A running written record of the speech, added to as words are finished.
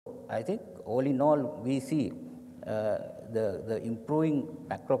I think all in all, we see the improving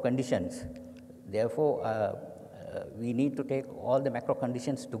macro conditions. Therefore, we need to take all the macro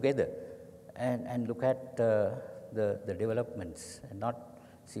conditions together and look at the developments and not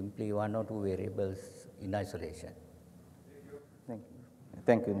simply one or two variables in isolation. Thank you.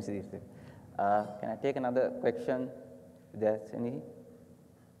 Thank you, Mr. Adrian. Can I take another question? If there's any?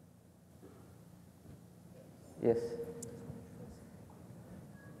 Yes.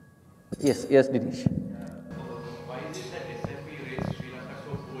 Yes, Dinesh. Why is it that SMP rates Sri Lanka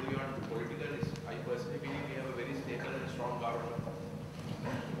so poorly on political risk? I personally believe we have a very stable and strong government.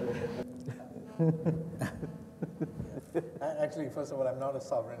 Actually, first of all, I'm not a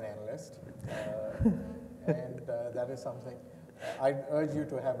sovereign analyst, and that is something I'd urge you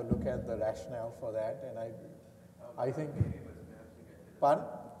to have a look at the rationale for that. And I think, pardon?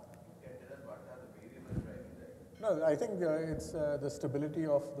 No, I think it's the stability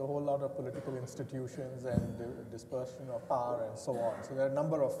of the whole lot of political institutions and the dispersion of power and so on. So there are a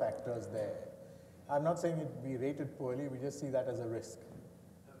number of factors there. I'm not saying it be rated poorly, we just see that as a risk.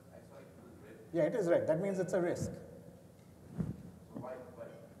 Yeah, it is right. That means it's a risk.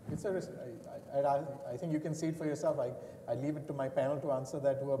 It's a risk. I think you can see it for yourself. I leave it to my panel to answer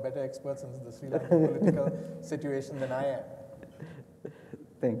that, who are better experts in the Sri Lankan political situation than I am.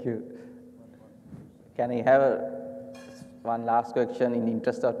 Thank you. Can I have one last question in the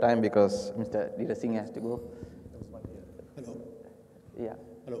interest of time, because Mr. Dheeraj Singh has to go? Hello. Yeah.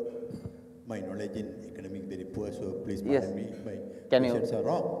 Hello. My knowledge in economic very poor, so please pardon me. My questions are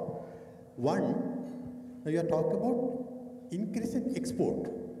wrong. One, now you are talking about increase in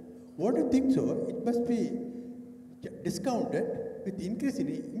export. What do you think so? It must be discounted with increase in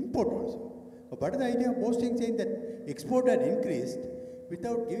import also. What is the idea of boasting saying that export had increased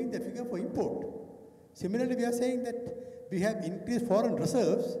without giving the figure for import? Similarly, we are saying that we have increased foreign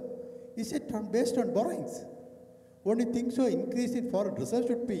reserves. Is it based on borrowings? What do you think so? Increase in foreign reserves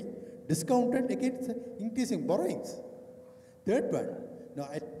should be discounted against increasing borrowings. Third one, now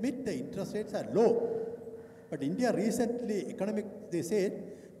admit the interest rates are low, but India recently, they said,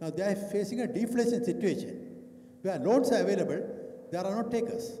 now they are facing a deflation situation where loans are available, there are no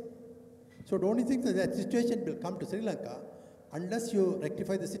takers. So don't you think that situation will come to Sri Lanka unless you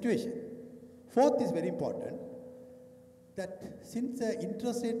rectify the situation? Fourth is very important, that since the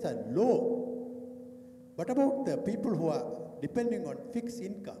interest rates are low, what about the people who are depending on fixed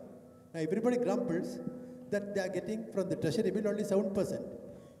income? Now everybody grumbles that they are getting from the treasury bill only 7%,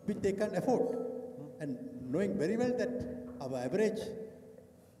 which they can't afford. And knowing very well that our average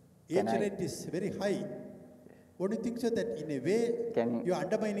age rate is very high, what do you think so that in a way you are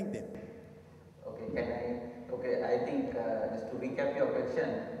undermining them? Okay, I think just to recap your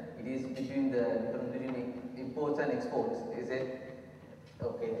question, it is between imports and exports, is it?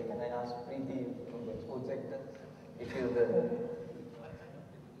 Okay, can I ask Preeti from the export sector? If you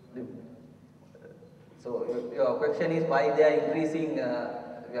so your question is why they are increasing, we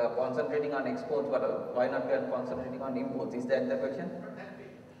are concentrating on exports, but why not we are concentrating on imports? Is that the question?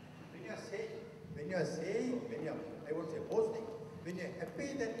 I would say boasting, when you are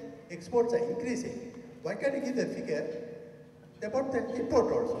happy that exports are increasing, why can't you give the figure about the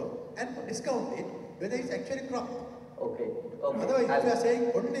import also and discount it whether it's actually cropped? Okay. Otherwise, if you are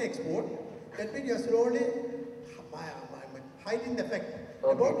saying only export, that means you are slowly hiding the fact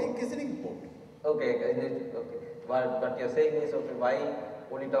about increasing import. Okay. But you're saying is, okay, why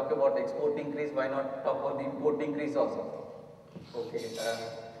only talk about export increase, why not talk about the import increase also? Okay.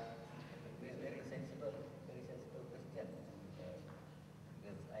 Very sensible question.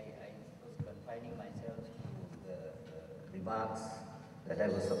 Because I was confining myself to the remarks that I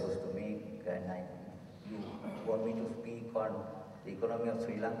was supposed to make, and you want me to speak on the economy of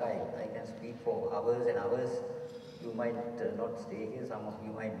Sri Lanka. I can speak for hours and hours. You might not stay here, some of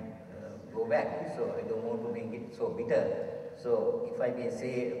you might go back, so I don't want to make it so bitter. So if I may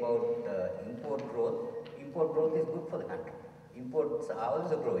say about import growth is good for the country. Imports are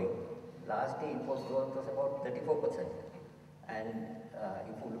also growing. Last year import growth was about 34%. And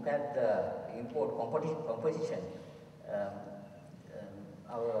if you look at the import composition,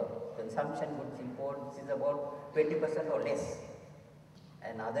 our consumption goods imports is about 20% or less.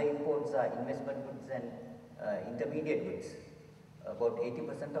 And other imports are investment goods and intermediate goods. About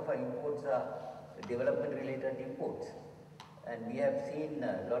 80% of our imports are development related imports. And we have seen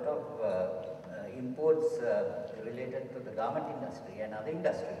a lot of imports related to the garment industry and other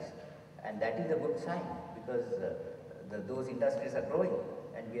industries. And that is a good sign, because those industries are growing.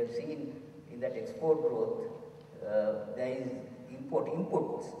 And we have seen in that export growth, there is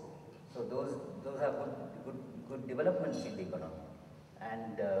inputs. So those are good developments in the economy.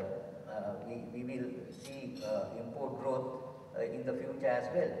 and we will see import growth in the future as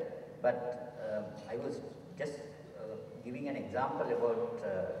well. But I was just giving an example about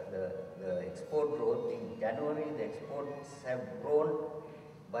the export growth. In January, the exports have grown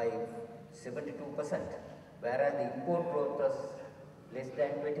by 72%, whereas the import growth was less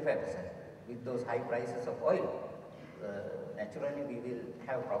than 25% with those high prices of oil. Naturally, we will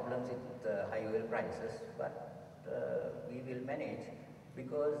have problems with high oil prices, but we will manage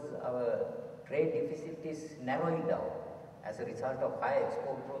because our trade deficit is narrowing down as a result of high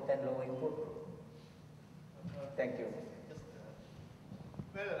export growth and low import growth. Thank you.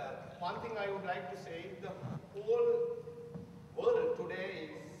 Well, one thing I would like to say, the whole world today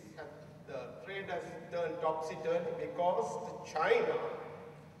is, the trade has turned topsy-turvy because China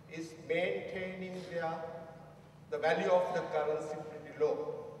is maintaining the value of the currency pretty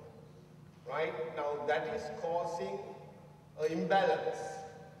low. Right now, that is causing an imbalance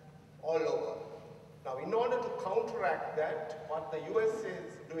all over. Now, in order to counteract that, what the US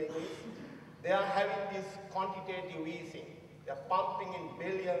is doing is they are having this quantitative easing. They are pumping in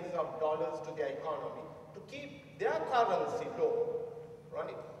billions of dollars to their economy to keep their currency low,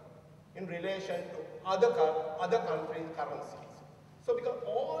 right, in relation to other countries' currencies. So, because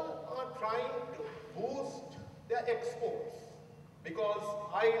all are trying to boost their exports, because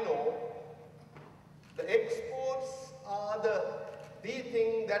I know the exports are the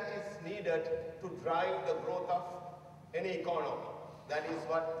thing that is needed to drive the growth of any economy. That is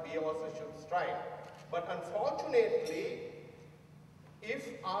what we also should strive. But unfortunately, if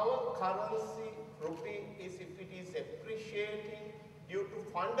our currency, rupee, if it is appreciating due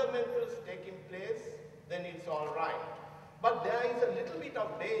to fundamentals taking place, then it's all right. But there is a little bit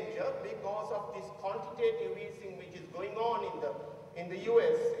of danger because of this quantitative easing which is going on in the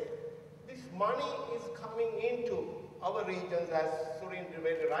USA. This money is coming into our regions, as Surinder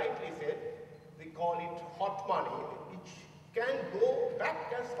very rightly said. We call it hot money, which can go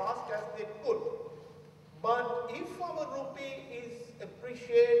back as fast as they could. But if our rupee is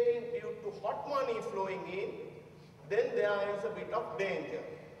appreciating due to hot money flowing in, then there is a bit of danger.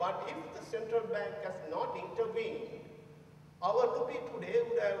 But if the central bank has not intervened, our rupee today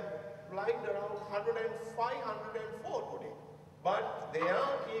would have flied around 105, 104 today. But they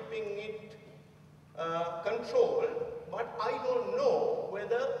are keeping it controlled, but I don't know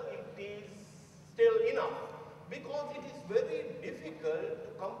whether it is still enough, because it is very difficult to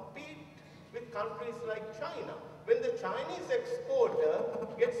compete with countries like China. When the Chinese exporter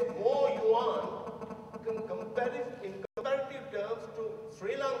gets more yuan in comparative terms to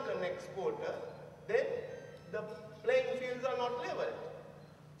Sri Lankan exporter, then the playing fields are not leveled.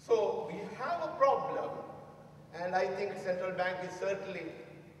 So we have a problem, and I think central bank is certainly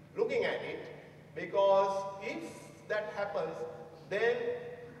looking at it, because if that happens, then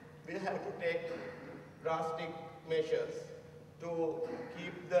we'll have to take drastic measures to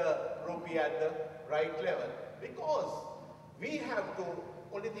keep the rupee at the right level. Because we have to,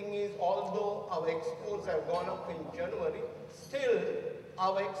 only thing is, although our exports have gone up in January, still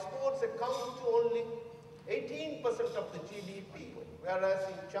our exports account to only 18% of the GDP, whereas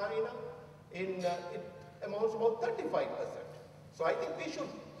in China, it amounts about 35%. So I think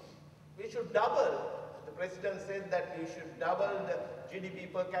we should double. The president said that we should double the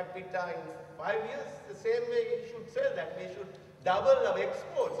GDP per capita in 5 years. The same way he should say that we should double our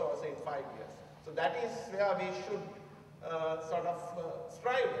exports also in 5 years. So that is where we should sort of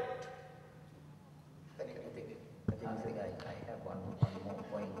strive at. I think I have one more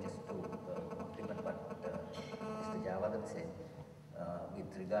point just to complement what Mr. Javadan said with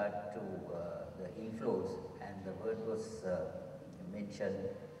regard to the inflows, and the word was mentioned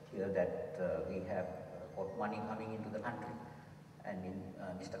here that we have hot money coming into the country. And in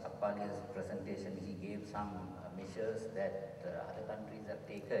Mr. Kathpalia's presentation, he gave some measures that other countries have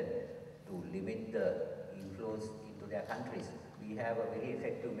taken to limit the inflows into their countries. We have a very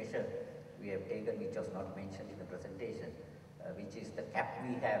effective measure we have taken, which was not mentioned in the presentation, which is the cap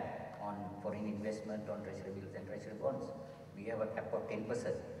we have on foreign investment on treasury bills and treasury bonds. We have a cap of 10%.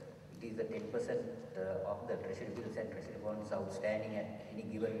 It is the 10% of the treasury bills and treasury bonds outstanding at any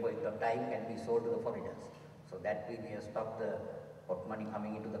given point of time can be sold to the foreigners. So that way we have stopped the hot money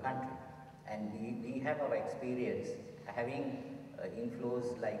coming into the country. And we have our experience having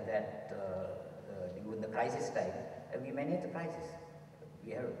inflows like that during the crisis time, and we manage the crisis.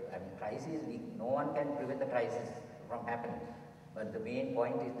 We have, crisis, no one can prevent the crisis from happening. But the main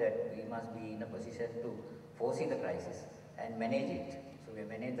point is that we must be in a position to foresee the crisis and manage it. So we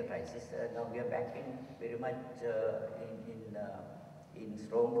manage the crisis. Now we are back in very much in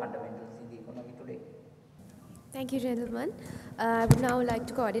strong fundamentals in the economy today. Thank you, gentlemen. I would now like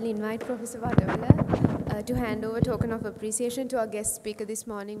to cordially invite Professor Vatawala to hand over token of appreciation to our guest speaker this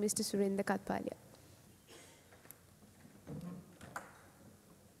morning, Mr. Surinder Kathpalia.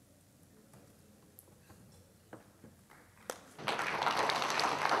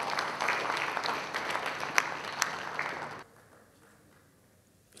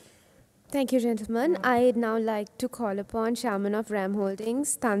 Thank you, gentlemen. I'd now like to call upon Chairman of RAM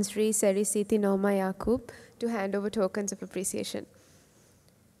Holdings, Tan Sri Seri Siti Norma Yaqub, to hand over tokens of appreciation.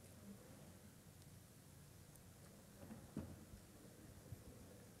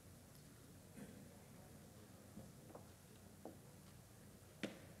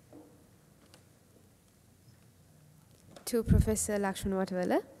 To Professor Lakshman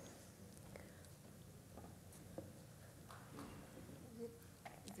Vatawala.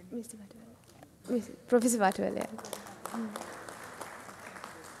 Mr. Vatawala. Professor Vatawala.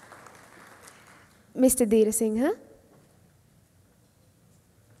 Mr. Dheera Singha.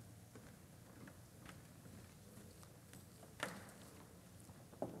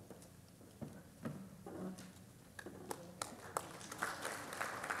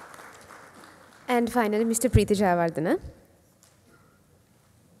 And finally, Mr. Preeti Jayawardena.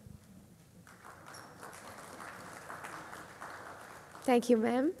 Thank you,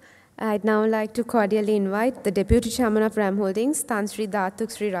 ma'am. I'd now like to cordially invite the Deputy Chairman of RAM Holdings, Tan Sri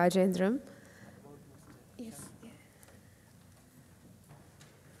Datuk Sri Rajendram. Yes.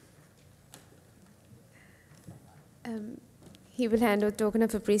 He will hand over token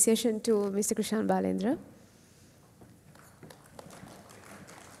of appreciation to Mr. Krishan Balendra.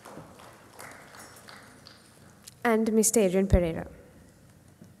 And Mr. Adrian Perera.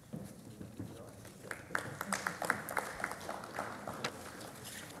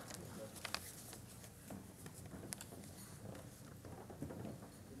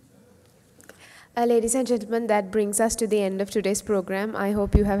 Ladies and gentlemen, that brings us to the end of today's program. I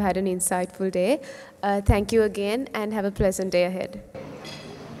hope you have had an insightful day. Thank you again and have a pleasant day ahead.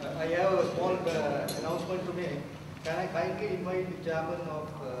 I have a small announcement to make. Can I kindly invite the chairman of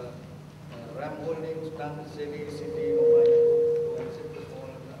RAM Holdings, Tan Sri Siti Norma